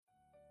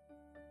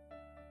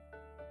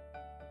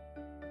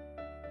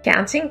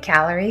Counting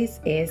calories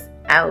is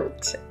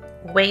out.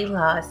 Weight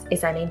loss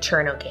is an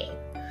internal game,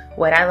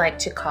 what I like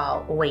to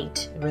call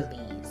weight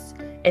release,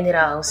 and it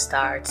all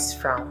starts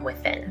from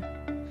within.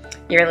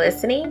 You're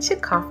listening to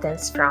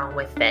Confidence from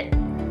Within,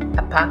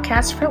 a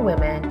podcast for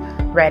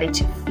women ready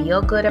to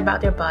feel good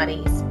about their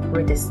bodies,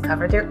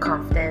 rediscover their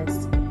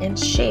confidence, and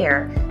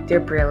share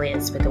their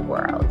brilliance with the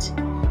world.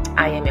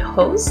 I am your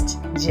host,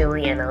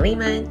 Juliana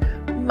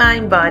Lehman,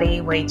 mind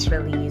body weight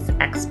release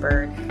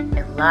expert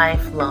and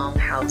lifelong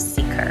health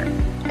seeker.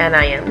 And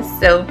I am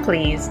so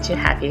pleased to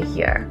have you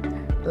here.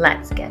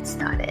 Let's get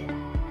started.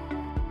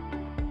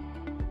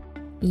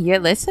 You're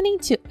listening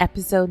to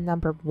episode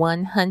number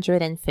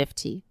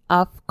 150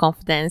 of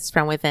Confidence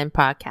from Within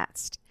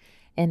podcast.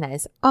 And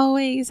as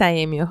always, I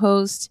am your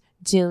host,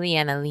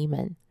 Juliana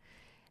Lehman.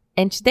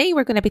 And today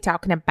we're going to be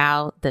talking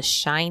about the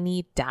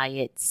shiny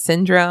diet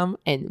syndrome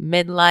and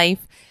midlife.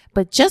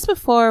 But just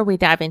before we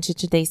dive into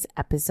today's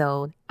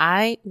episode,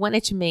 I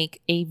wanted to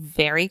make a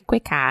very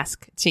quick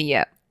ask to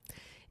you.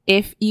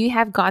 If you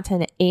have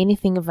gotten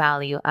anything of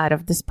value out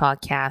of this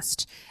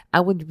podcast,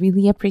 I would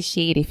really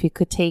appreciate if you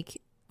could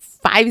take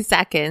 5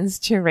 seconds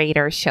to rate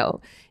our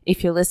show.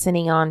 If you're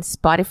listening on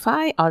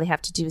Spotify, all you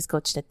have to do is go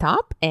to the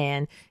top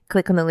and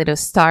click on the little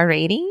star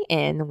rating.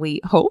 And we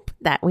hope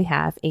that we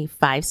have a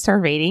 5-star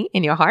rating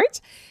in your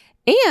heart.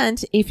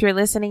 And if you're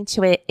listening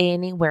to it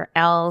anywhere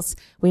else,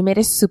 we made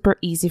it super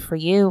easy for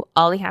you.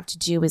 All you have to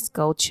do is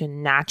go to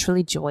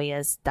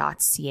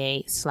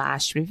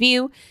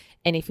naturallyjoyous.ca/review.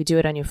 And if you do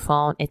it on your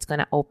phone, it's going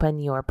to open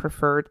your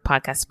preferred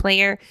podcast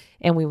player.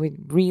 And we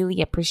would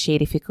really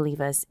appreciate if you could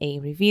leave us a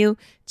review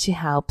to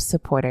help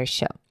support our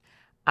show.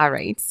 All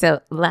right,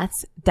 so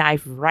let's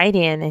dive right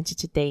into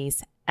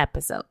today's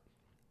episode.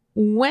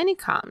 When it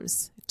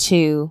comes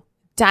to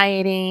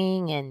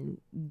dieting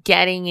and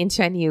getting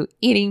into a new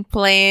eating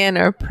plan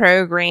or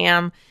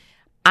program,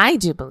 I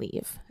do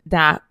believe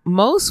that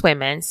most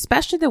women,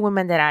 especially the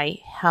women that I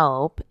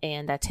help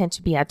and that tend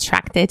to be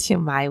attracted to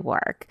my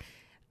work,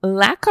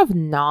 lack of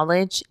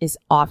knowledge is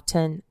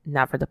often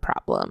never the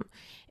problem.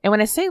 And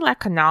when I say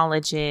lack of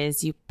knowledge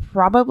is you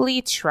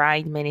probably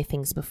tried many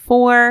things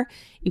before.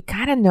 You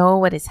kind of know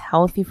what is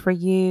healthy for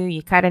you.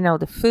 You kind of know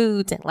the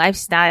foods and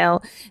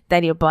lifestyle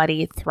that your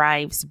body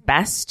thrives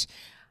best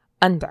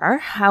under.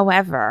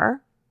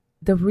 However,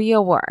 the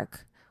real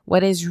work,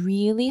 what is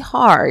really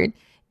hard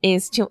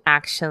is to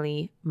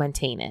actually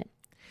maintain it.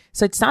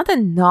 So it's not the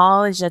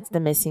knowledge that's the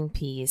missing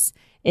piece.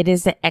 It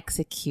is the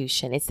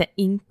execution. It's the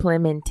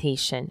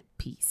implementation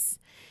piece.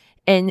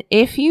 And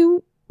if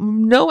you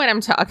know what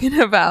I'm talking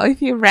about,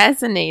 if you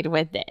resonate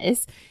with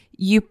this,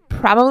 you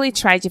probably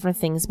tried different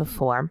things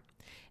before.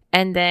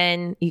 And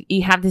then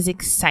you have this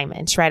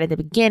excitement right at the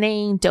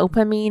beginning.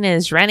 Dopamine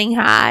is running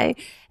high.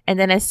 And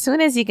then as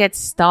soon as you get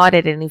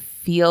started and it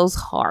feels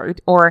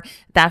hard, or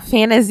that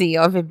fantasy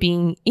of it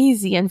being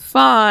easy and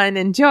fun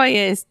and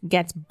joyous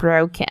gets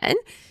broken.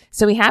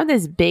 So we have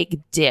this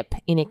big dip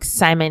in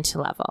excitement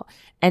level.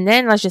 And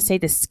then let's just say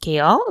the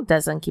scale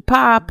doesn't keep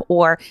up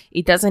or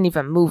it doesn't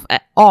even move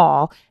at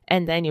all.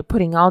 And then you're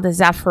putting all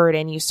this effort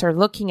and you start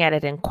looking at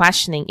it and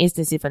questioning, is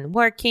this even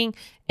working?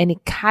 And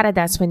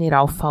that's when it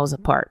all falls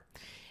apart.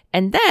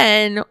 And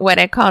then what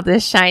I call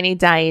the shiny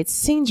diet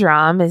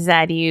syndrome is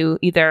that you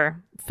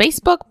either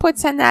Facebook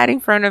puts an ad in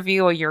front of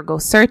you or you go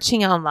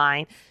searching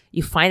online.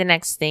 You find the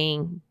next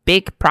thing,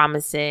 big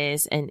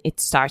promises, and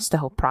it starts the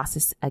whole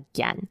process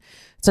again.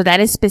 So that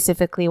is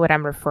specifically what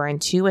I'm referring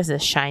to as the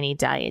shiny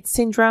diet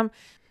syndrome.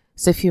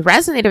 So if you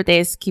resonate with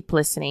this, keep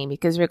listening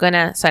because we're going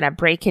to sort of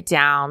break it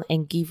down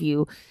and give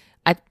you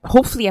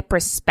hopefully a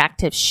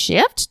perspective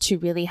shift to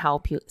really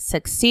help you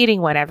succeed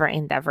in whatever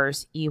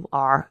endeavors you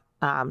are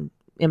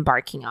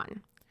embarking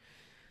on.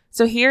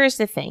 So here's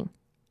the thing.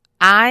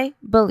 I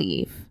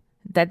believe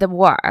that the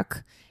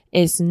work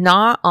is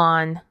not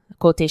on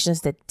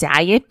quotations, the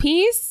diet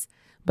piece,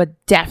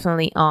 but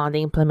definitely on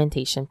the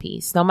implementation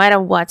piece, no matter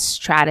what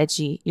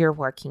strategy you're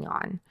working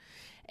on.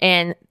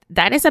 And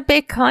that is a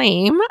big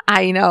claim,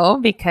 I know,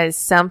 because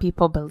some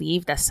people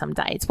believe that some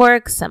diets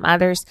work, some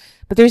others,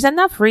 but there's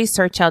enough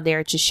research out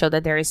there to show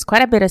that there is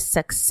quite a bit of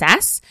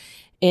success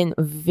in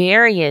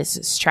various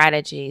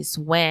strategies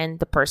when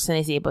the person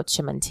is able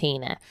to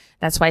maintain it.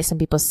 That's why some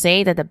people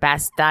say that the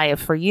best diet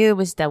for you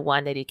is the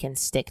one that you can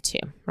stick to,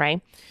 right?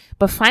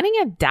 But finding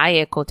a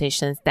diet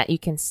quotations that you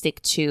can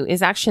stick to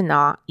is actually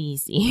not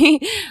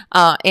easy.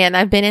 And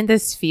I've been in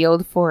this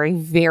field for a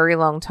very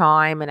long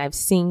time and I've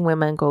seen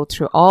women go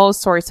through all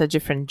sorts of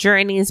different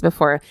journeys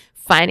before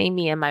finding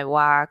me in my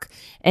work.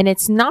 And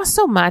it's not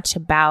so much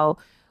about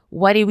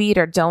what you eat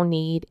or don't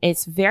need.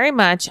 It's very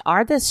much,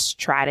 are the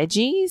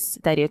strategies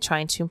that you're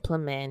trying to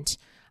implement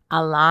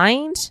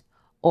aligned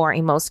or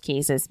in most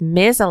cases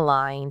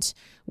misaligned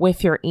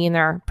with your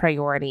inner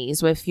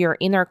priorities, with your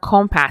inner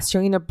compass,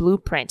 your inner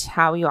blueprint,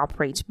 how you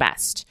operate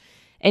best.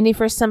 And if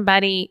you're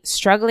somebody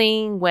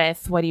struggling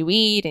with what you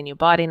eat and your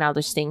body and all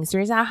those things,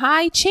 there's a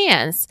high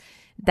chance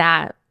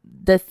that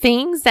the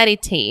things that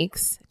it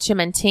takes to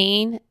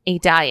maintain a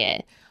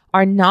diet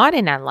are not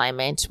in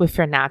alignment with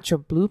your natural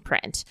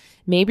blueprint.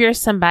 Maybe you're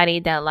somebody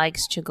that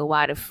likes to go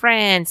out with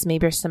friends.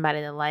 Maybe you're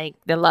somebody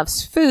that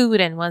loves food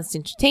and wants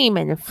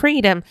entertainment and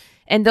freedom.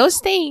 And those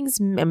things,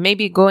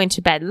 maybe going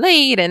to bed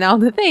late and all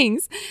the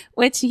things,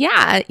 which,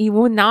 it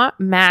will not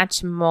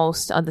match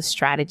most of the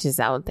strategies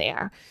out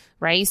there,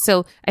 right?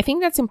 So I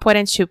think that's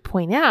important to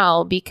point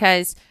out,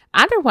 because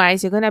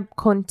otherwise you're going to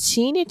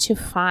continue to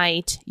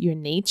fight your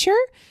nature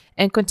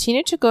and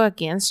continue to go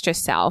against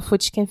yourself,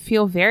 which can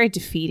feel very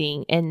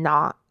defeating and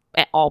not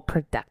at all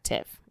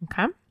productive,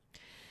 okay?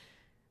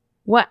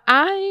 What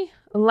I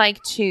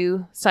like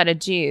to sort of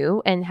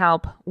do and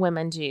help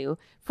women do,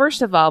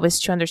 first of all, is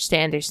to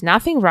understand there's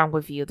nothing wrong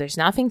with you. There's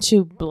nothing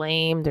to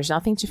blame. There's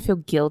nothing to feel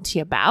guilty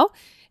about.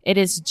 It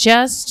is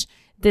just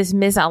this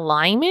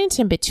misalignment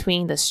in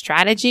between the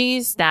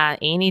strategies that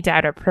any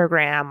diet or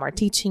program are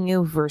teaching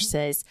you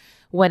versus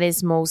what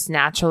is most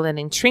natural and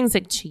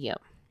intrinsic to you.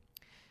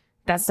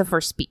 That's the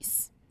first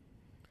piece.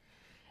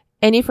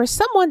 And if for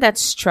someone that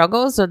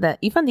struggles or that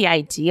even the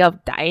idea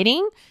of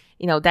dieting,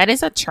 that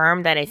is a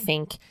term that I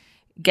think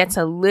gets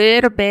a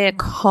little bit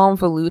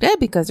convoluted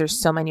because there's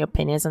so many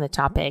opinions on the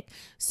topic.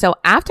 So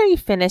after you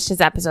finish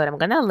this episode, I'm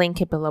going to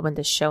link it below in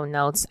the show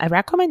notes. I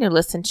recommend you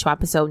listen to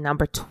episode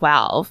number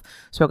 12.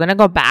 So we're going to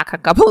go back a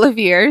couple of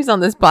years on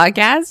this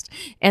podcast.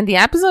 And the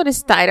episode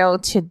is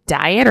titled "To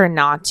Diet or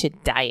Not to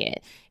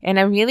Diet." And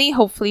I really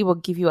hopefully will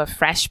give you a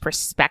fresh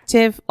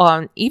perspective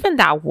on even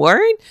that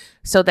word,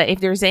 so that if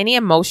there's any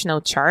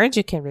emotional charge,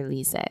 you can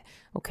release it.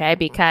 Okay,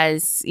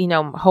 because,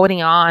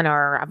 holding on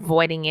or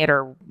avoiding it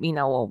or,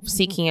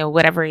 seeking it,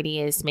 whatever it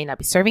is, may not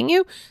be serving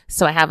you.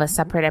 So I have a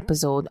separate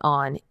episode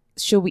on,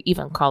 should we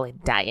even call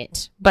it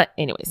diet? But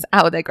anyways,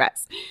 I will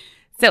digress.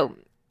 So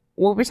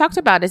what we talked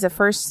about is the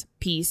first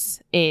piece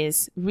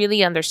is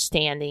really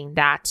understanding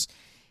that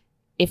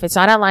if it's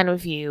not aligned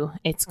with you,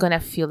 it's going to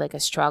feel like a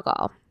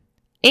struggle.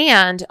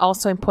 And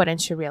also important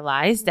to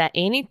realize that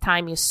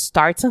anytime you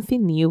start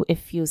something new, it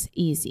feels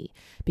easy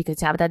because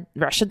you have that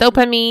rush of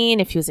dopamine.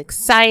 It feels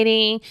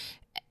exciting.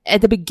 At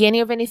the beginning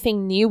of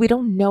anything new, we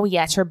don't know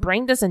yet. Our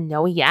brain doesn't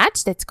know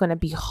yet. That's going to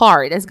be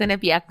hard. It's going to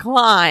be a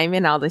climb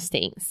and all these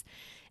things.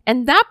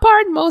 And that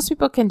part most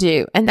people can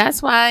do. And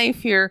that's why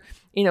if you're,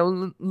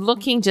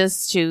 looking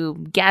just to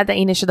get the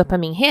initial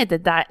dopamine hit,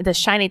 the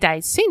shiny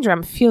diet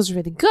syndrome feels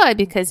really good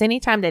because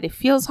anytime that it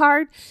feels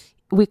hard,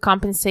 we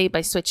compensate by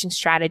switching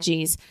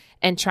strategies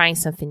and trying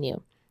something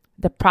new.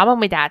 The problem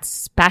with that,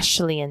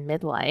 especially in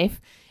midlife,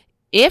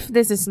 if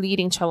this is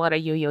leading to a lot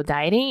of yo-yo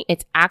dieting,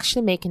 it's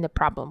actually making the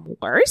problem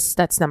worse.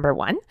 That's number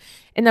one.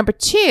 And number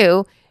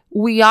two,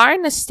 we are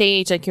in a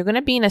stage, you're going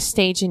to be in a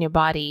stage in your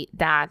body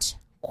that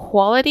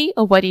quality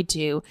of what you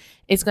do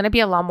is going to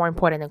be a lot more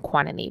important than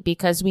quantity,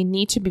 because we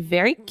need to be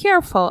very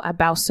careful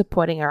about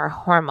supporting our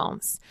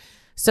hormones.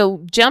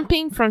 So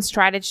jumping from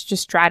strategy to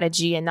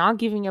strategy and not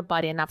giving your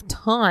body enough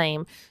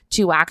time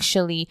to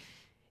actually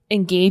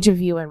engage with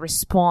you and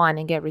respond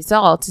and get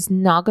results is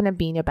not going to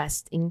be in your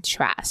best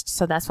interest.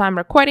 So that's why I'm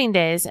recording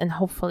this and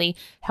hopefully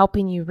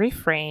helping you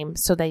reframe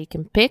so that you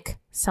can pick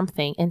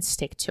something and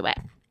stick to it.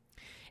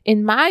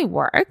 In my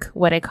work,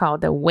 what I call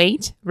the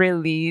weight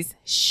release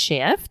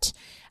shift,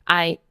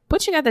 I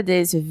put together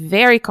this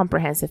very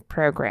comprehensive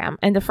program.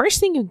 And the first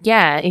thing you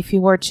get if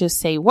you were to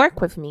say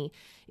work with me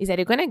is that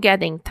you're going to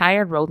get the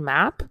entire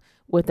roadmap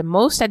with the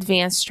most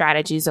advanced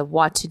strategies of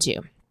what to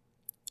do.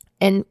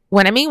 And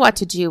what I mean what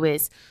to do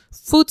is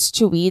foods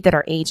to eat that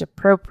are age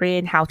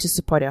appropriate, how to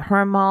support your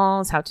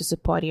hormones, how to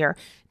support your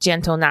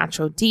gentle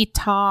natural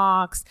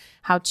detox,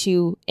 how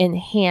to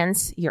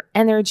enhance your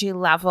energy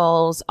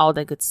levels, all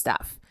the good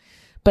stuff.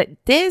 But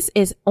this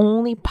is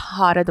only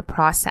part of the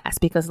process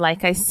because,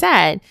 like I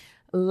said,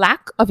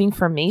 lack of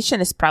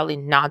information is probably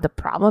not the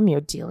problem you're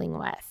dealing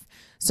with.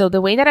 So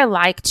the way that I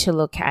like to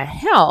look at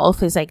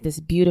health is like this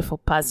beautiful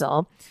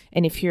puzzle.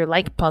 And if you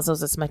like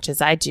puzzles as much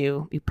as I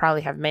do, you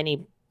probably have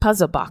many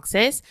puzzle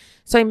boxes.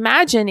 So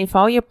imagine if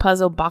all your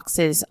puzzle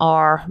boxes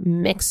are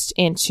mixed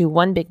into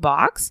one big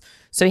box.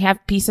 So you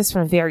have pieces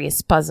from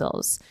various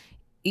puzzles.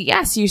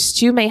 Yes, you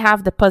still may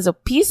have the puzzle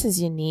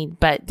pieces you need,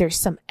 but there's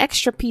some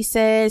extra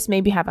pieces.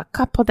 Maybe you have a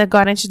couple that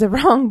got into the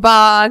wrong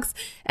box,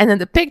 and then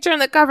the picture on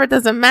the cover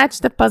doesn't match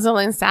the puzzle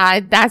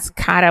inside. That's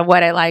kind of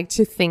what I like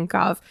to think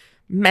of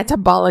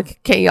metabolic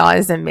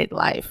chaos in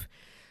midlife.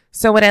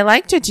 So what I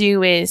like to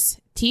do is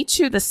teach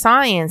you the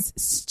science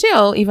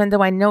still, even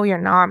though I know you're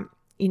not,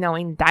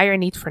 in dire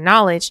need for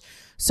knowledge,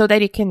 so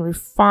that you can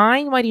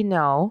refine what you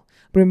know,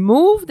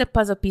 remove the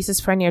puzzle pieces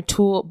from your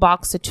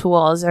toolbox of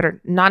tools that are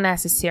not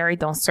necessary,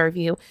 don't serve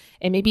you,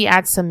 and maybe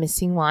add some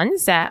missing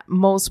ones that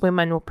most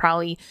women will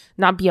probably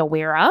not be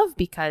aware of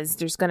because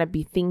there's going to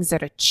be things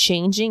that are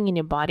changing in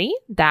your body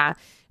that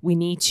we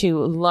need to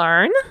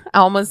learn,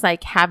 almost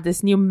like have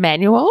this new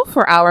manual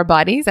for our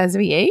bodies as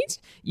we age,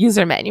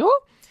 user manual.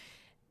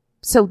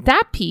 So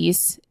that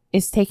piece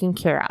is taken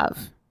care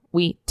of.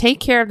 We take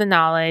care of the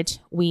knowledge.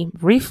 We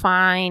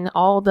refine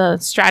all the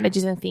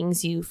strategies and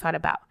things you thought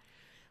about.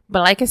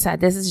 But like I said,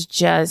 this is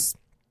just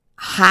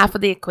half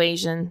of the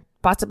equation,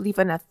 possibly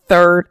even a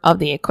third of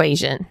the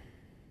equation.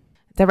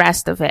 The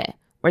rest of it,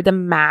 where the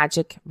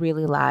magic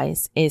really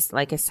lies, is,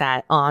 like I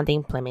said, on the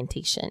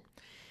implementation.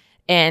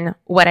 And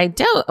what I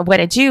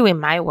do in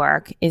my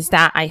work is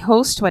that I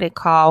host what I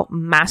call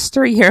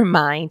master your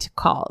mind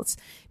calls,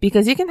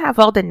 because you can have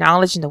all the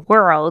knowledge in the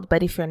world,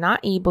 but if you're not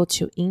able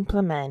to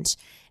implement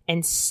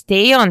and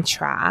stay on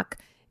track,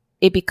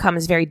 it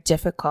becomes very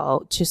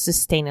difficult to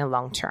sustain it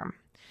long term.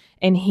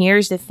 And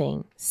here's the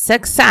thing,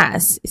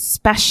 success,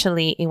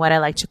 especially in what I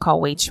like to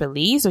call weight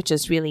release, which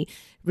is really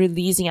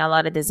releasing a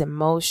lot of this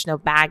emotional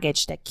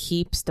baggage that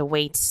keeps the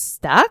weight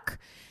stuck.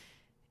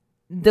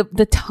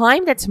 The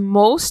time that's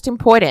most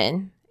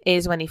important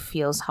is when it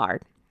feels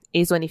hard,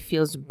 is when it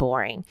feels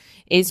boring,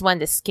 is when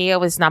the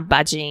scale is not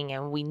budging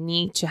and we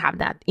need to have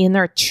that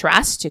inner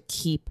trust to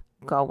keep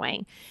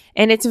going.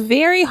 And it's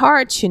very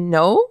hard to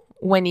know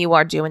when you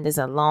are doing this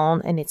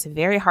alone, and it's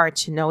very hard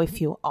to know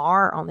if you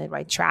are on the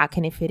right track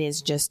and if it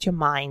is just your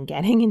mind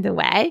getting in the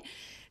way.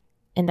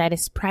 And that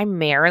is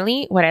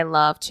primarily what I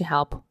love to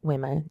help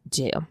women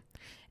do.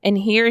 And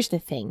here's the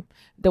thing.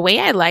 The way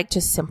I like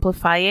to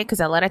simplify it, because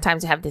a lot of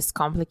times we have these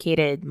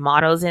complicated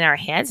models in our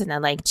heads, and I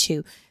like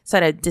to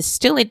sort of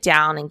distill it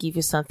down and give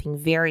you something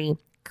very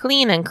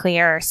clean and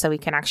clear so we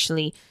can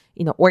actually,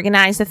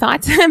 organize the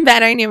thoughts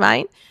better in your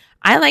mind.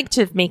 I like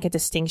to make a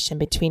distinction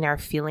between our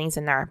feelings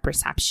and our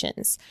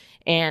perceptions.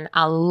 And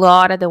a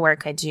lot of the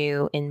work I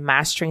do in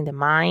mastering the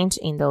mind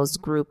in those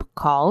group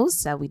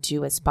calls that we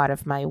do as part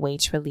of my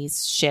weight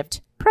release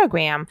shift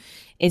program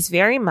is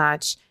very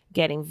much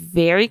getting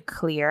very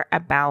clear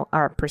about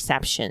our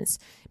perceptions,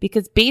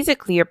 because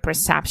basically your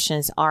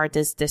perceptions are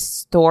these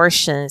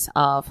distortions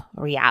of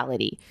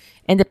reality.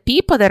 And the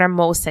people that are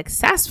most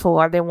successful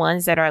are the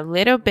ones that are a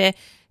little bit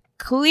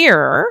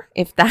clearer,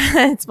 if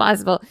that's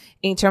possible,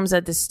 in terms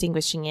of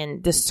distinguishing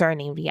and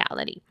discerning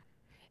reality.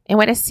 And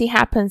what I see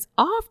happens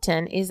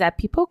often is that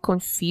people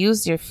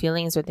confuse their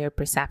feelings with their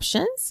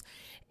perceptions,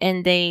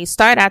 and they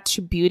start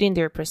attributing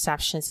their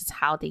perceptions as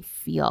how they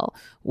feel,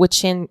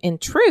 which in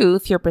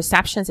truth, your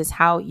perceptions is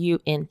how you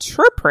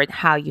interpret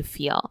how you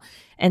feel.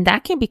 And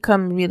that can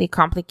become really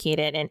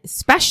complicated. And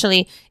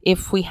especially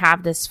if we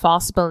have this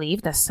false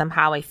belief that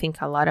somehow I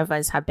think a lot of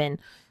us have been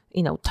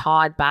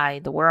taught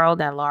by the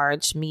world at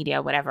large,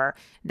 media, whatever,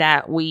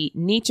 that we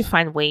need to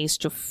find ways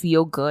to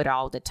feel good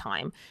all the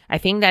time. I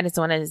think that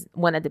is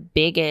one of the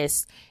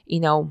biggest,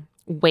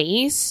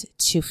 ways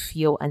to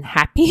feel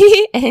unhappy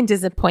and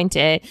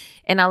disappointed.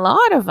 And a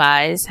lot of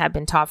us have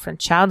been taught from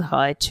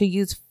childhood to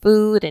use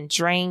food and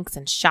drinks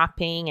and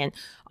shopping and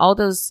all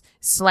those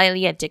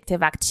slightly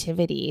addictive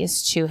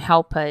activities to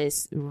help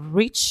us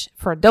reach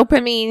for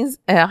dopamine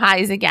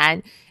highs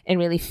again and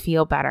really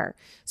feel better.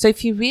 So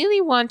if you really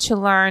want to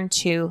learn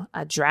to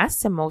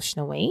address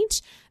emotional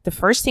weight, the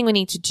first thing we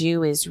need to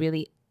do is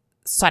really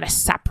sort of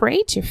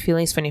separate your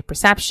feelings from your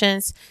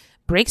perceptions.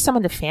 Break some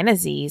of the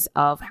fantasies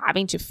of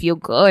having to feel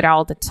good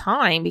all the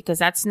time, because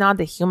that's not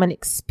the human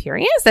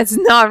experience. That's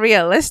not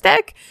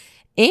realistic.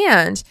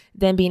 And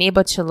then being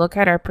able to look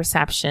at our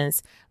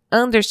perceptions,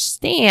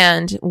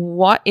 understand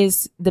what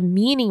is the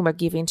meaning we're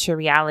giving to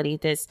reality,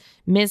 this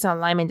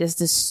misalignment, this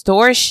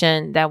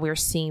distortion that we're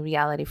seeing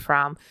reality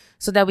from,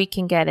 so that we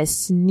can get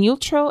as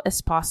neutral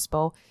as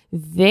possible,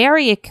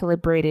 very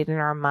equilibrated in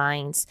our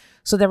minds,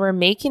 so that we're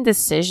making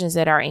decisions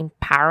that are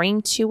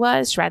empowering to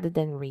us rather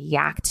than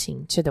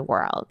reacting to the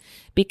world.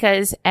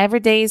 Because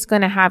every day is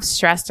going to have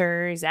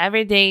stressors.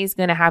 Every day is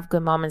going to have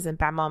good moments and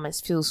bad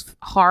moments. Feels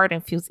hard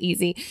and feels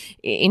easy.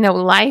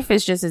 Life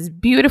is just this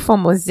beautiful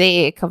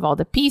mosaic of all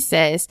the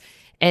pieces.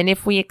 And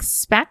if we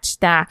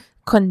expect that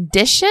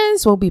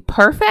conditions will be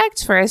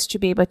perfect for us to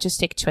be able to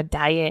stick to a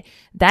diet,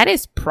 that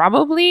is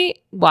probably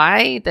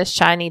why the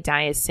shiny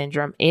diet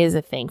syndrome is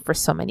a thing for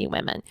so many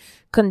women.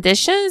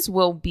 Conditions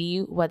will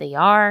be what they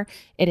are.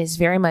 It is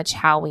very much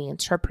how we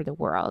interpret the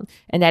world.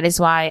 And that is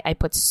why I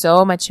put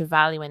so much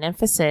value and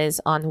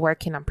emphasis on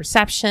working on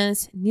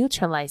perceptions,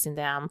 neutralizing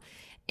them,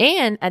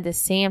 and at the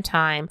same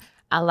time,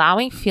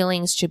 allowing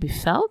feelings to be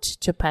felt,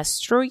 to pass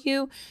through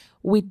you,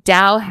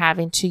 without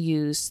having to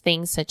use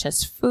things such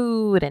as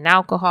food and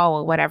alcohol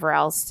or whatever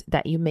else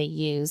that you may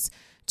use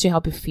to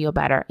help you feel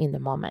better in the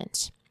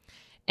moment.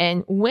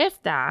 And with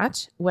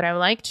that, what I would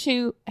like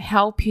to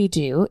help you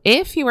do,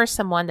 if you are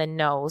someone that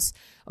knows,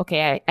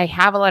 okay, I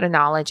have a lot of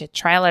knowledge, I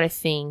try a lot of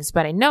things,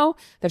 but I know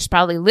there's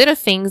probably little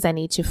things I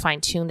need to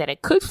fine tune that I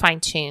could fine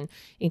tune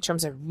in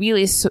terms of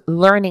really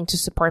learning to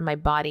support my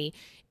body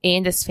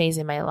in this phase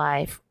in my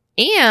life.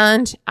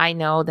 And I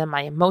know that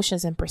my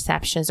emotions and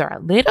perceptions are a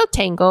little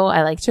tangled.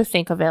 I like to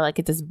think of it like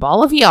it's this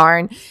ball of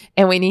yarn,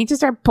 and we need to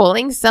start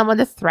pulling some of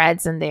the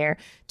threads in there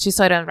to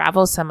sort of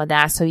unravel some of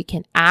that so you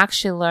can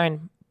actually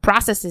learn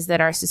processes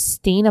that are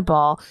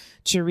sustainable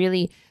to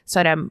really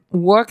sort of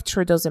work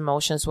through those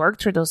emotions, work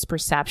through those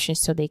perceptions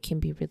so they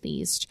can be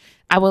released.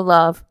 I would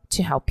love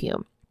to help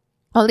you.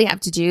 All you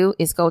have to do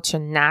is go to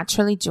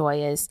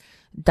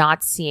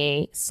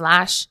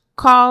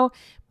naturallyjoyous.ca/call.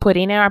 put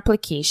in our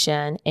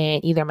application,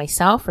 and either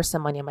myself or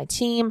someone on my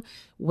team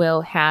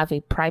will have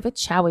a private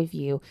chat with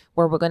you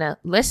where we're going to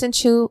listen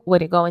to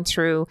what you're going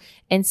through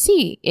and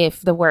see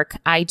if the work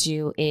I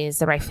do is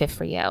the right fit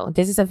for you.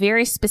 This is a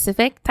very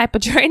specific type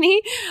of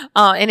journey,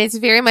 and it's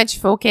very much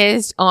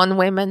focused on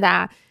women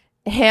that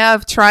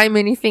have tried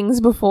many things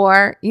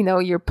before. You know,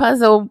 your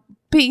puzzle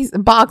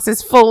box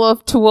is full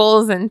of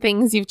tools and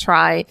things you've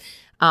tried,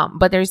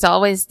 but there's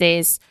always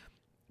this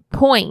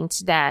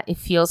point that it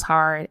feels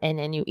hard, and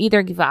then you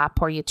either give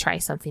up or you try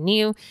something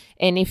new.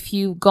 And if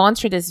you've gone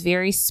through this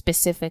very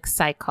specific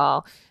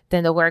cycle,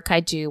 then the work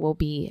I do will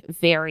be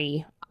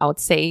very, I would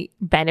say,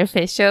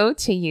 beneficial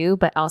to you,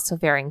 but also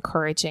very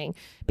encouraging,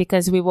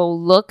 because we will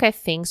look at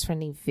things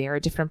from a very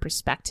different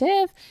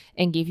perspective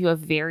and give you a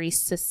very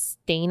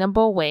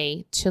sustainable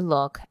way to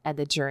look at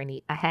the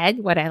journey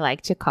ahead, what I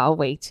like to call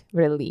weight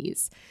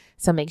release.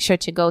 So make sure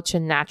to go to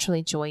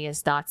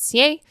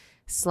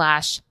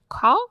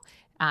naturallyjoyous.ca/call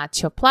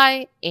to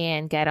apply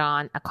and get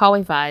on a call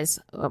with us,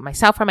 or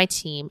myself or my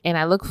team. And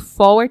I look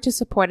forward to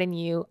supporting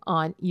you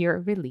on your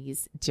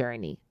release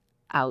journey.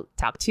 I'll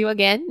talk to you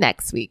again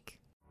next week.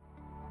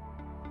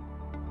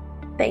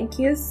 Thank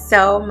you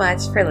so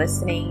much for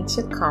listening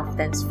to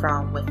Confidence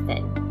from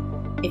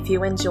Within. If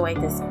you enjoyed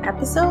this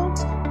episode,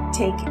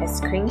 take a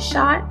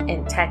screenshot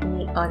and tag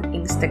me on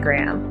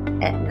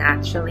Instagram at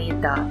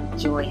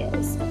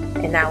naturally.joyous,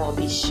 and I will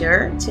be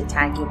sure to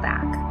tag you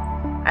back.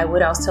 I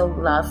would also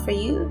love for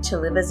you to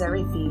leave us a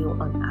review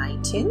on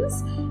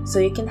iTunes so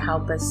you can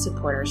help us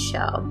support our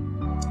show.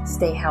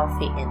 Stay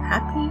healthy and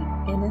happy,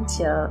 and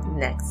until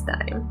next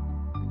time.